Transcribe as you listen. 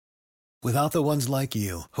Without the ones like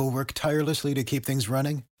you, who work tirelessly to keep things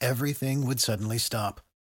running, everything would suddenly stop.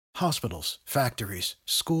 Hospitals, factories,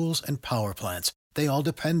 schools, and power plants, they all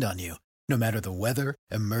depend on you. No matter the weather,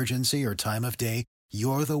 emergency, or time of day,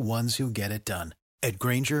 you're the ones who get it done. At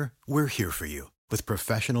Grainger, we're here for you with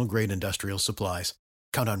professional-grade industrial supplies.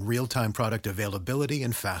 Count on real-time product availability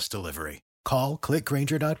and fast delivery. Call, click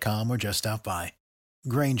Grainger.com, or just stop by.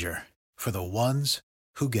 Grainger, for the ones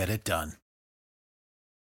who get it done.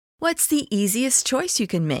 What's the easiest choice you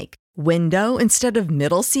can make? Window instead of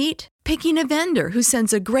middle seat? Picking a vendor who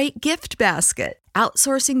sends a great gift basket?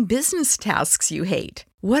 Outsourcing business tasks you hate?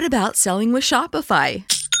 What about selling with Shopify?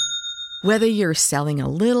 Whether you're selling a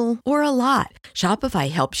little or a lot,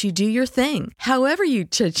 Shopify helps you do your thing, however you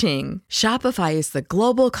cha-ching. Shopify is the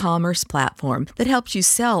global commerce platform that helps you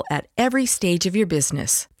sell at every stage of your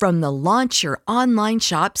business. From the launch your online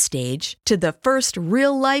shop stage to the first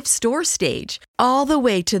real-life store stage, all the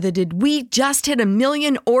way to the did we just hit 1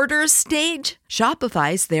 million orders stage.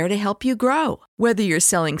 Shopify's there to help you grow. Whether you're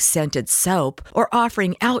selling scented soap or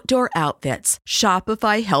offering outdoor outfits,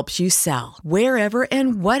 Shopify helps you sell. Wherever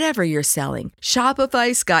and whatever you're selling,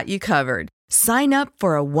 Shopify's got you covered. Sign up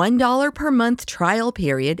for a $1 per month trial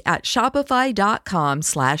period at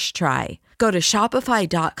shopify.com/try. Go to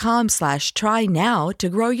shopify.com/try now to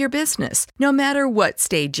grow your business, no matter what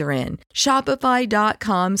stage you're in.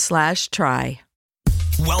 Shopify.com/try.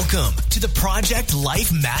 Welcome to the Project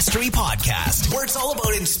Life Mastery Podcast, where it's all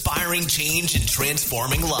about inspiring change and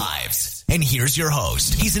transforming lives. And here's your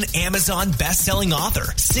host. He's an Amazon best-selling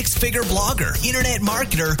author, 6-figure blogger, internet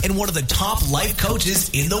marketer, and one of the top life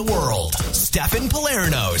coaches in the world, Stefan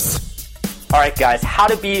Palernos. All right, guys, how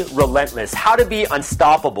to be relentless, how to be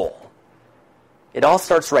unstoppable. It all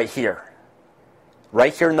starts right here.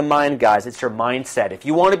 Right here in the mind, guys. It's your mindset. If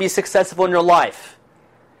you want to be successful in your life,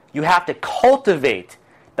 you have to cultivate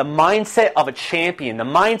the mindset of a champion, the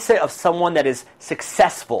mindset of someone that is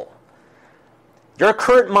successful. Your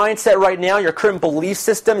current mindset right now, your current belief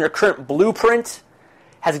system, your current blueprint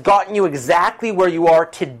has gotten you exactly where you are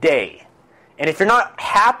today. And if you're not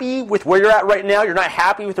happy with where you're at right now, you're not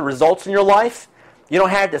happy with the results in your life, you don't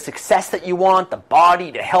have the success that you want, the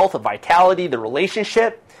body, the health, the vitality, the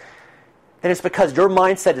relationship, then it's because your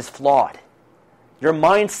mindset is flawed. Your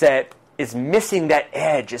mindset is missing that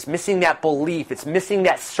edge, it's missing that belief, it's missing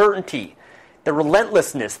that certainty, the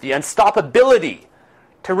relentlessness, the unstoppability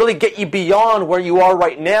to really get you beyond where you are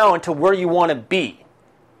right now and to where you want to be.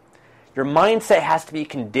 Your mindset has to be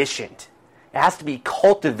conditioned. It has to be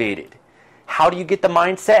cultivated. How do you get the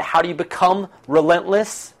mindset? How do you become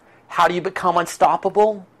relentless? How do you become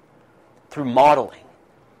unstoppable? Through modeling.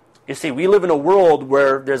 You see, we live in a world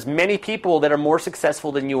where there's many people that are more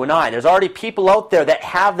successful than you and I. There's already people out there that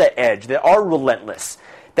have that edge, that are relentless,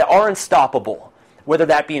 that are unstoppable, whether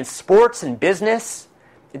that be in sports and business.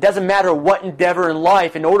 It doesn't matter what endeavor in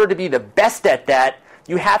life. In order to be the best at that,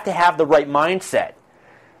 you have to have the right mindset.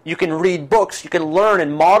 You can read books, you can learn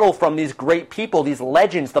and model from these great people, these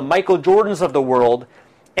legends, the Michael Jordans of the world,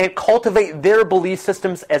 and cultivate their belief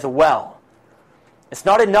systems as well. It's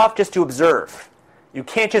not enough just to observe. You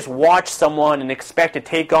can't just watch someone and expect to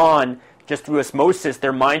take on, just through osmosis,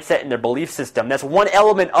 their mindset and their belief system. That's one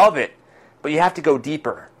element of it, but you have to go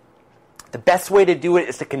deeper. The best way to do it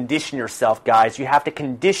is to condition yourself, guys. You have to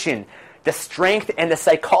condition the strength and the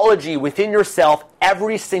psychology within yourself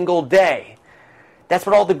every single day. That's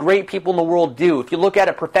what all the great people in the world do. If you look at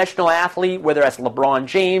a professional athlete, whether that's LeBron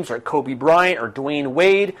James or Kobe Bryant or Dwayne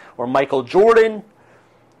Wade or Michael Jordan,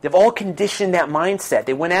 they've all conditioned that mindset.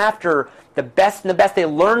 They went after the best and the best. They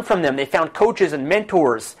learned from them. They found coaches and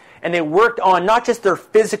mentors, and they worked on not just their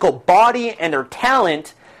physical body and their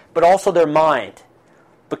talent, but also their mind,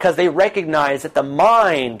 because they recognize that the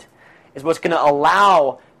mind is what's going to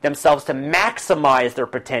allow themselves to maximize their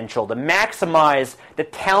potential, to maximize the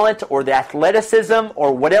talent or the athleticism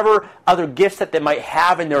or whatever other gifts that they might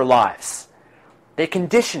have in their lives. They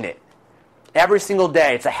condition it every single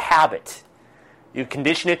day. It's a habit. You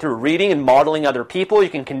condition it through reading and modeling other people. You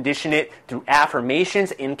can condition it through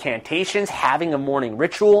affirmations, incantations, having a morning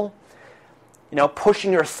ritual,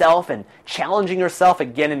 pushing yourself and challenging yourself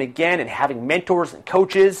again and again, and having mentors and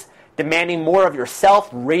coaches, demanding more of yourself,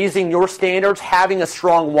 raising your standards, having a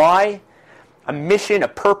strong why, a mission, a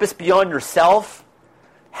purpose beyond yourself,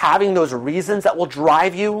 having those reasons that will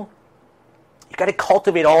drive you. You got to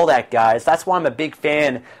cultivate all that, guys. That's why I'm a big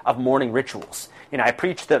fan of morning rituals. I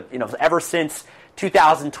preach ever since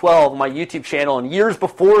 2012 on my YouTube channel, and years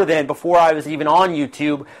before then, before I was even on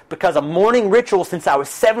YouTube, because a morning ritual since I was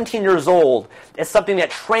 17 years old is something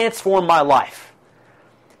that transformed my life.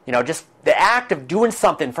 Just the act of doing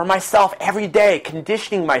something for myself every day,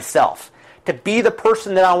 conditioning myself to be the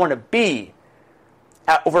person that I want to be.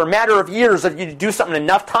 Over a matter of years, if you do something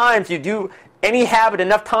enough times, you do any habit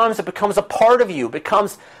enough times, it becomes a part of you, it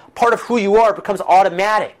becomes part of who you are, it becomes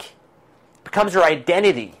automatic, it becomes your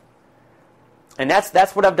identity. And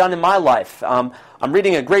that's what I've done in my life. I'm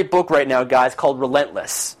reading a great book right now, guys, called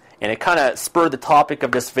Relentless. And it kind of spurred the topic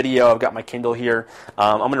of this video. I've got my Kindle here.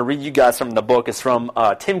 I'm going to read you guys from the book. It's from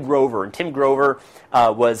Tim Grover. And Tim Grover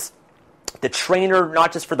was the trainer,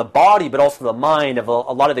 not just for the body, but also the mind of a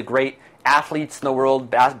lot of the great athletes in the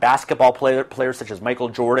world, basketball players such as Michael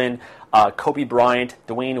Jordan, Kobe Bryant,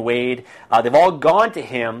 Dwayne Wade. They've all gone to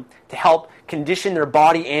him to help condition their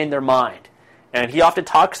body and their mind. And he often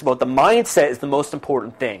talks about the mindset is the most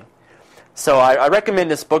important thing. So I recommend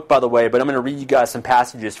this book, by the way, but I'm going to read you guys some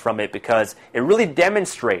passages from it because it really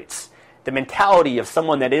demonstrates the mentality of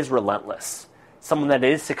someone that is relentless, someone that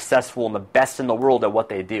is successful and the best in the world at what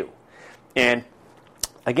they do. And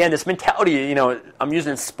again, this mentality, I'm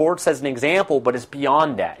using sports as an example, but it's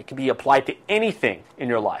beyond that. It can be applied to anything in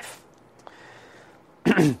your life.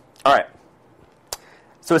 All right.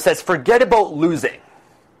 So it says, forget about losing.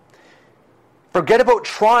 Forget about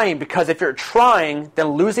trying, because if you're trying,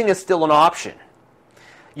 then losing is still an option.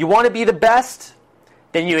 You want to be the best?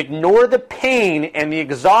 Then you ignore the pain and the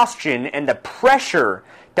exhaustion and the pressure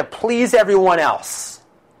to please everyone else.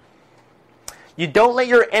 You don't let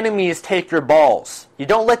your enemies take your balls. You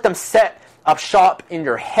don't let them set up shop in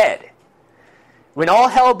your head. When all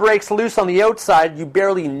hell breaks loose on the outside, you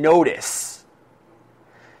barely notice.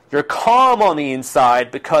 You're calm on the inside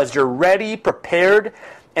because you're ready, prepared,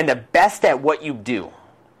 and the best at what you do.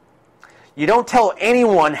 You don't tell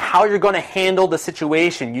anyone how you're going to handle the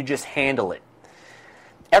situation. You just handle it.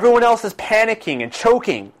 Everyone else is panicking and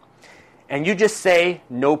choking, and you just say,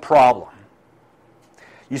 no problem.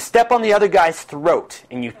 You step on the other guy's throat,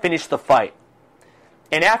 and you finish the fight.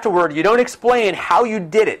 And afterward, you don't explain how you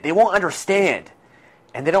did it. They won't understand,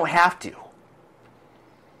 and they don't have to.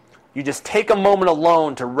 You just take a moment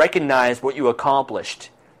alone to recognize what you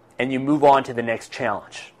accomplished, and you move on to the next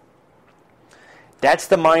challenge. That's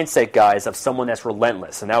the mindset, guys, of someone that's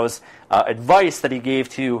relentless. And that was advice that he gave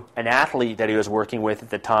to an athlete that he was working with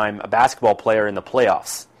at the time, a basketball player in the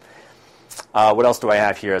playoffs. What else do I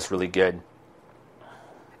have here that's really good?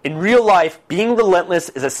 In real life, being relentless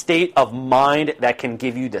is a state of mind that can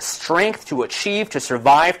give you the strength to achieve, to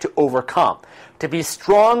survive, to overcome. To be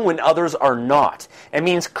strong when others are not. It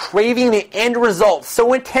means craving the end result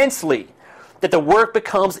so intensely that the work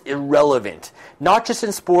becomes irrelevant, not just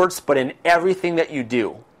in sports, but in everything that you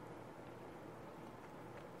do.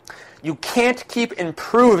 You can't keep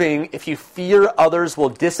improving if you fear others will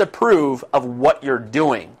disapprove of what you're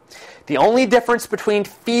doing. The only difference between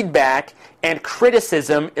feedback and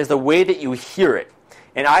criticism is the way that you hear it.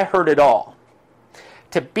 And I heard it all.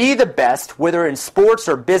 To be the best, whether in sports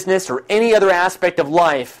or business or any other aspect of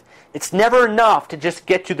life, it's never enough to just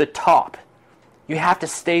get to the top. You have to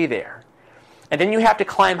stay there. And then you have to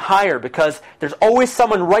climb higher because there's always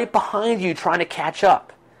someone right behind you trying to catch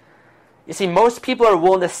up. You see, most people are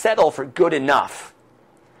willing to settle for good enough.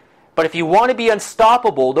 But if you want to be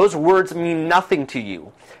unstoppable, those words mean nothing to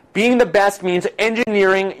you. Being the best means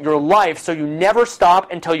engineering your life so you never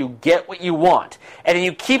stop until you get what you want. And then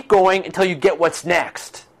you keep going until you get what's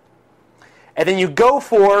next. And then you go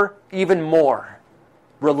for even more.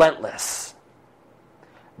 Relentless.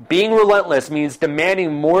 Being relentless means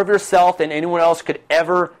demanding more of yourself than anyone else could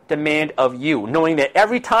ever demand of you. Knowing that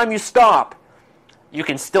every time you stop, you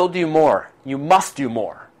can still do more. You must do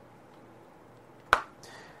more.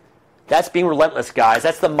 That's being relentless, guys.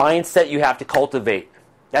 That's the mindset you have to cultivate.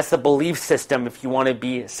 That's the belief system if you want to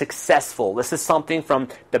be successful. This is something from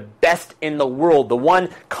the best in the world. The one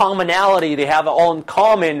commonality they have all in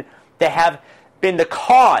common, they have been the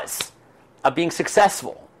cause of being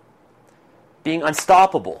successful. Being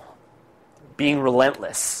unstoppable, being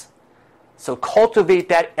relentless. So cultivate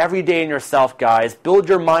that every day in yourself, guys. Build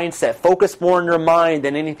your mindset. Focus more on your mind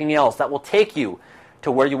than anything else. That will take you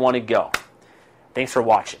to where you want to go. Thanks for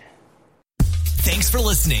watching. Thanks for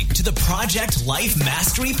listening to the Project Life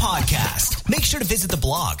Mastery Podcast. Make sure to visit the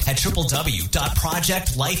blog at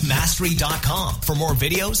www.projectlifemastery.com for more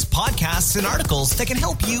videos, podcasts, and articles that can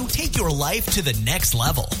help you take your life to the next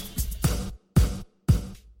level.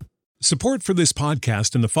 Support for this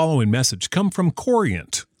podcast and the following message come from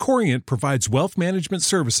Corient. Corient provides wealth management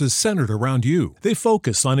services centered around you. They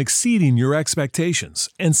focus on exceeding your expectations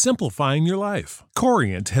and simplifying your life.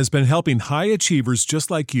 Corient has been helping high achievers just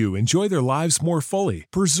like you enjoy their lives more fully,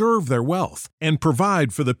 preserve their wealth, and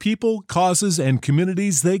provide for the people, causes, and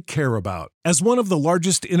communities they care about. As one of the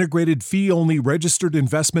largest integrated fee-only registered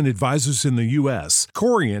investment advisors in the U.S.,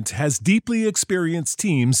 Corient has deeply experienced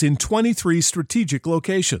teams in 23 strategic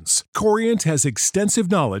locations. Corient has extensive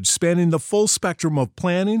knowledge spanning the full spectrum of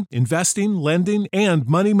planning, investing, lending, and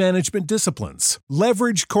money management disciplines.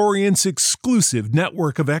 Leverage Corient's exclusive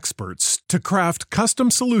network of experts to craft custom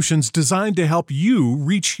solutions designed to help you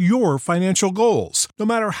reach your financial goals, no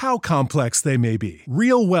matter how complex they may be.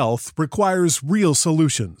 Real wealth requires real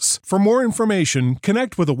solutions. For more information,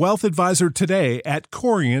 connect with a wealth advisor today at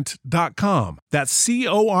Corient.com. That's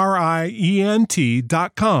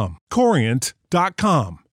Corient.com.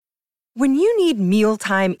 Corient.com. When you need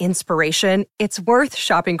mealtime inspiration, it's worth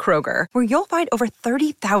shopping Kroger, where you'll find over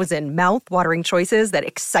 30,000 mouth-watering choices that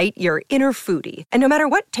excite your inner foodie. And no matter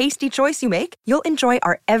what tasty choice you make, you'll enjoy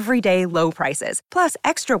our everyday low prices, plus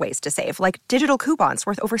extra ways to save, like digital coupons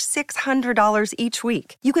worth over $600 each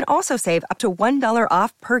week. You can also save up to $1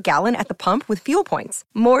 off per gallon at the pump with fuel points.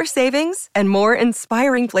 More savings and more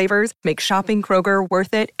inspiring flavors make shopping Kroger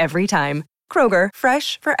worth it every time. Kroger,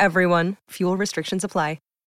 fresh for everyone. Fuel restrictions apply.